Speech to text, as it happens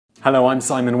Hello, I'm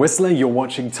Simon Whistler, you're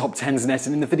watching TopTenz Net,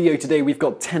 and in the video today we've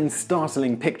got 10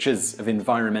 startling pictures of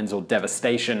environmental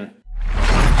devastation.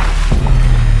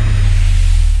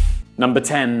 Number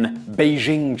 10.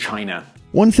 Beijing, China.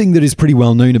 One thing that is pretty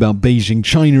well known about Beijing,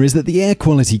 China is that the air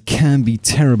quality can be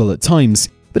terrible at times.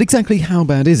 But exactly how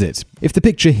bad is it? If the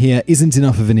picture here isn't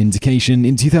enough of an indication,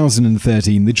 in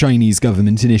 2013 the Chinese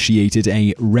government initiated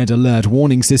a red alert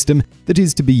warning system that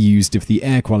is to be used if the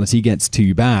air quality gets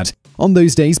too bad. On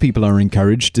those days, people are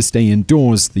encouraged to stay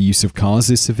indoors, the use of cars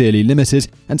is severely limited,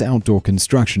 and outdoor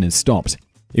construction is stopped.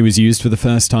 It was used for the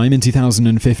first time in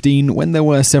 2015 when there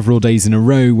were several days in a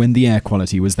row when the air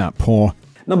quality was that poor.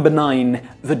 Number 9.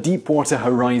 The Deepwater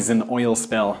Horizon oil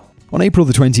spill. On April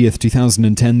 20th,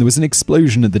 2010, there was an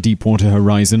explosion at the Deepwater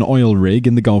Horizon oil rig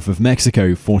in the Gulf of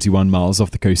Mexico, 41 miles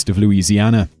off the coast of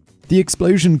Louisiana. The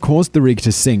explosion caused the rig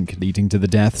to sink, leading to the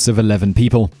deaths of 11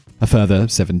 people. A further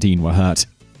 17 were hurt.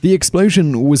 The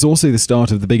explosion was also the start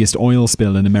of the biggest oil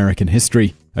spill in American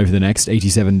history. Over the next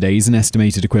 87 days, an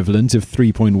estimated equivalent of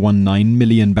 3.19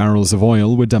 million barrels of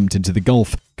oil were dumped into the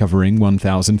Gulf, covering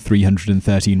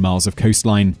 1,313 miles of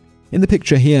coastline. In the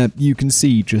picture here, you can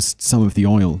see just some of the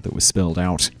oil that was spilled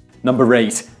out. Number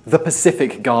 8. The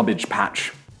Pacific Garbage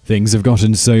Patch. Things have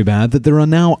gotten so bad that there are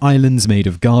now islands made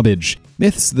of garbage.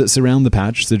 Myths that surround the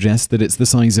patch suggest that it's the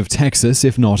size of Texas,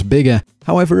 if not bigger.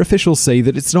 However, officials say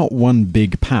that it's not one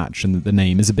big patch and that the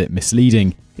name is a bit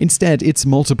misleading. Instead, it's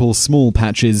multiple small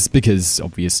patches because,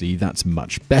 obviously, that's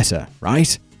much better,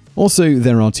 right? Also,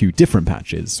 there are two different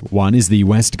patches. One is the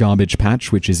West Garbage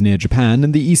Patch, which is near Japan,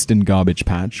 and the Eastern Garbage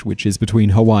Patch, which is between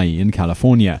Hawaii and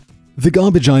California. The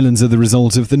garbage islands are the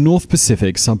result of the North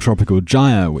Pacific subtropical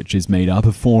gyre, which is made up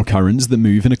of 4 currents that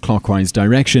move in a clockwise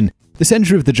direction. The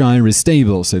center of the gyre is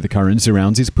stable, so the currents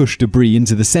around it push debris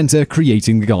into the center,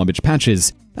 creating the garbage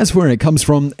patches. As for where it comes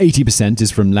from, 80%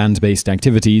 is from land-based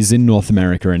activities in North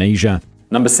America and Asia.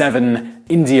 Number 7.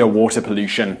 India water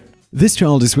pollution. This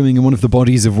child is swimming in one of the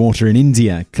bodies of water in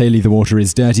India. Clearly the water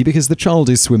is dirty because the child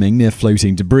is swimming near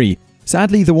floating debris.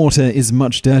 Sadly, the water is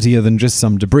much dirtier than just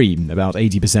some debris. About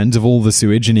 80% of all the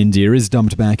sewage in India is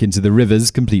dumped back into the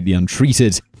rivers completely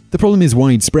untreated. The problem is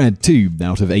widespread too.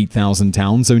 Out of 8,000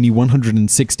 towns, only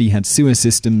 160 had sewer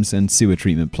systems and sewer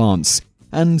treatment plants.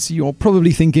 And you're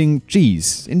probably thinking,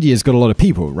 geez, India's got a lot of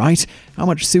people, right? How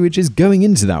much sewage is going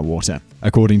into that water?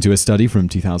 According to a study from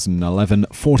 2011,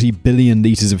 40 billion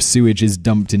litres of sewage is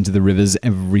dumped into the rivers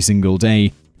every single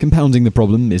day. Compounding the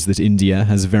problem is that India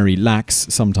has very lax,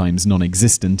 sometimes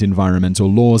non-existent environmental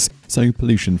laws, so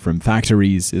pollution from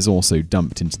factories is also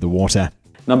dumped into the water.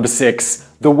 Number 6.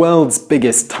 The world's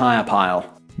biggest tire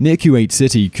pile. Near Kuwait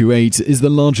City, Kuwait is the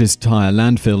largest tire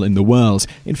landfill in the world.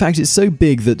 In fact, it's so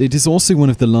big that it is also one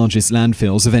of the largest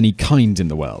landfills of any kind in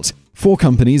the world. 4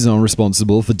 companies are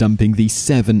responsible for dumping the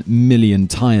 7 million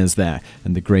tires there,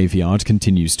 and the graveyard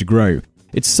continues to grow.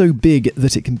 It's so big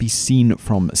that it can be seen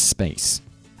from space.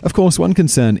 Of course, one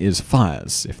concern is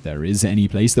fires. If there is any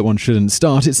place that one shouldn't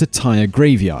start, it's a tire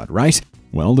graveyard, right?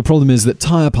 Well, the problem is that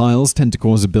tire piles tend to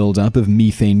cause a buildup of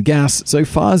methane gas, so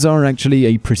fires are actually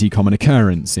a pretty common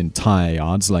occurrence in tire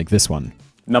yards like this one.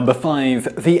 Number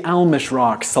 5. The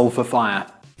al-mishraw sulfur fire.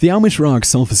 The al-mishraw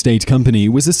Sulfur State Company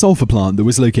was a sulfur plant that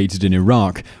was located in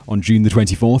Iraq. On June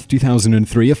 24,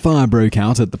 2003, a fire broke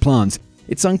out at the plant.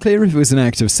 It's unclear if it was an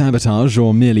act of sabotage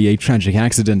or merely a tragic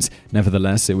accident.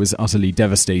 Nevertheless, it was utterly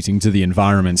devastating to the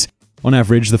environment. On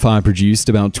average, the fire produced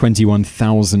about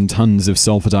 21,000 tons of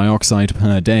sulfur dioxide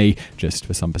per day. Just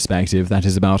for some perspective, that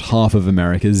is about half of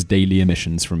America's daily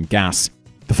emissions from gas.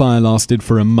 The fire lasted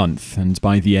for a month, and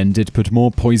by the end it put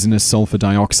more poisonous sulfur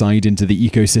dioxide into the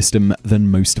ecosystem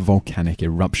than most volcanic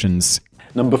eruptions.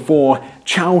 Number 4.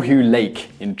 Chaohu Lake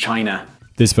in China.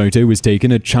 This photo was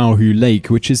taken at Chaohu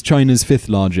Lake, which is China's 5th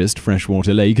largest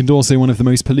freshwater lake and also one of the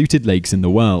most polluted lakes in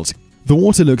the world. The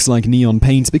water looks like neon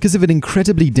paint because of an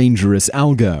incredibly dangerous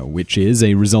alga, which is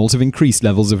a result of increased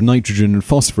levels of nitrogen and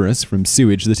phosphorus from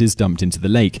sewage that is dumped into the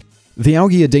lake. The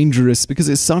algae are dangerous because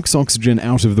it sucks oxygen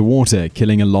out of the water,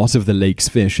 killing a lot of the lake's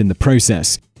fish in the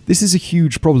process. This is a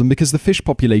huge problem because the fish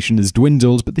population has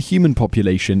dwindled, but the human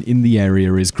population in the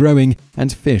area is growing,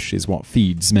 and fish is what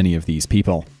feeds many of these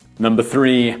people. Number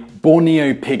 3.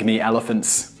 Borneo pygmy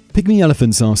elephants. Pygmy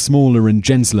elephants are smaller and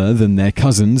gentler than their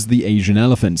cousins, the Asian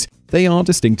elephant. They are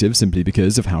distinctive simply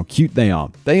because of how cute they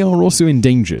are. They are also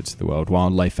endangered. The World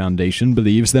Wildlife Foundation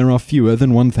believes there are fewer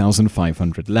than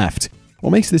 1,500 left.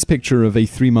 What makes this picture of a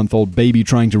 3-month-old baby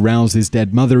trying to rouse his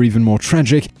dead mother even more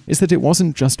tragic is that it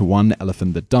wasn't just one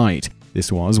elephant that died.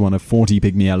 This was one of 40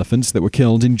 pygmy elephants that were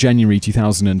killed in January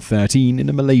 2013 in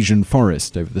a Malaysian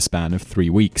forest over the span of 3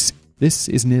 weeks. This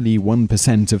is nearly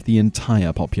 1% of the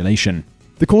entire population.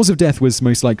 The cause of death was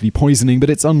most likely poisoning, but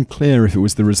it's unclear if it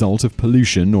was the result of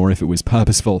pollution or if it was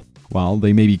purposeful. While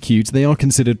they may be cute, they are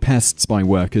considered pests by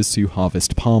workers who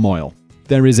harvest palm oil.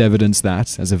 There is evidence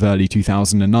that, as of early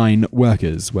 2009,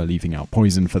 workers were leaving out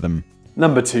poison for them.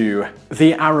 Number 2.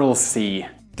 The Aral Sea.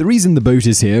 The reason the boat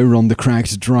is here on the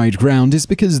cracked, dried ground is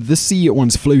because the sea it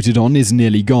once floated on is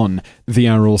nearly gone. The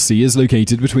Aral Sea is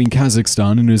located between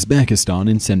Kazakhstan and Uzbekistan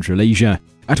in Central Asia.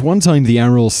 At one time, the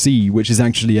Aral Sea, which is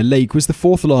actually a lake, was the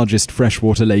 4th largest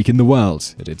freshwater lake in the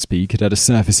world. At its peak, it had a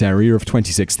surface area of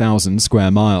 26,000 square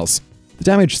miles. The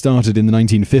damage started in the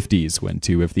 1950s, when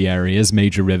 2 of the area's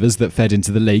major rivers that fed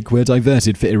into the lake were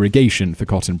diverted for irrigation for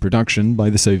cotton production by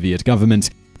the Soviet government.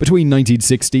 Between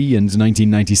 1960 and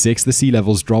 1996, the sea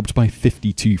levels dropped by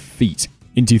 52 feet.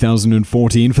 In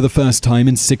 2014, for the first time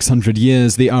in 600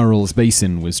 years, the Aral's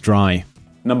basin was dry.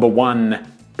 Number 1.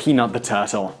 Peanut the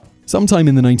turtle. Sometime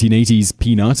in the 1980s,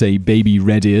 Peanut, a baby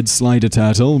red-eared slider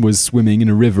turtle, was swimming in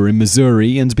a river in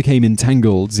Missouri and became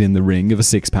entangled in the ring of a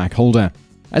six-pack holder.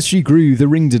 As she grew, the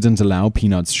ring didn't allow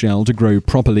Peanut's shell to grow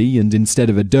properly, and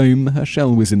instead of a dome, her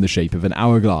shell was in the shape of an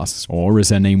hourglass, or as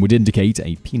her name would indicate,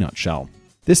 a peanut shell.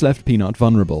 This left Peanut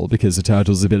vulnerable because a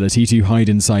turtle's ability to hide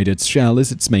inside its shell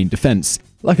is its main defense.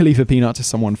 Luckily for Peanut,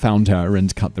 someone found her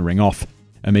and cut the ring off.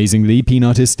 Amazingly,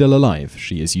 Peanut is still alive.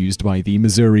 She is used by the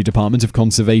Missouri Department of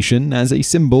Conservation as a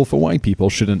symbol for why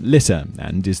people shouldn't litter,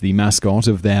 and is the mascot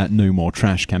of their No More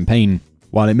Trash campaign.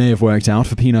 While it may have worked out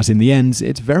for Peanut in the end,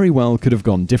 it very well could have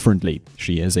gone differently.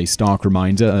 She is a stark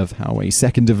reminder of how a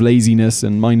second of laziness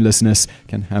and mindlessness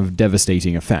can have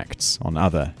devastating effects on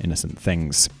other innocent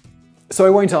things. So I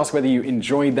won't ask whether you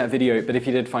enjoyed that video, but if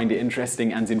you did find it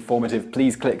interesting and informative,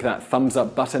 please click that thumbs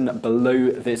up button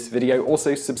below this video.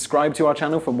 Also, subscribe to our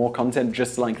channel for more content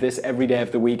just like this every day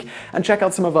of the week, and check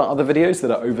out some of our other videos that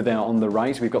are over there on the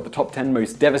right. We've got the top 10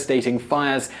 most devastating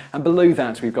fires, and below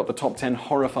that we've got the top 10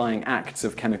 horrifying acts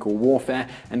of chemical warfare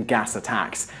and gas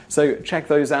attacks. So check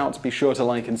those out, be sure to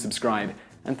like and subscribe,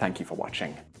 and thank you for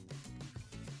watching.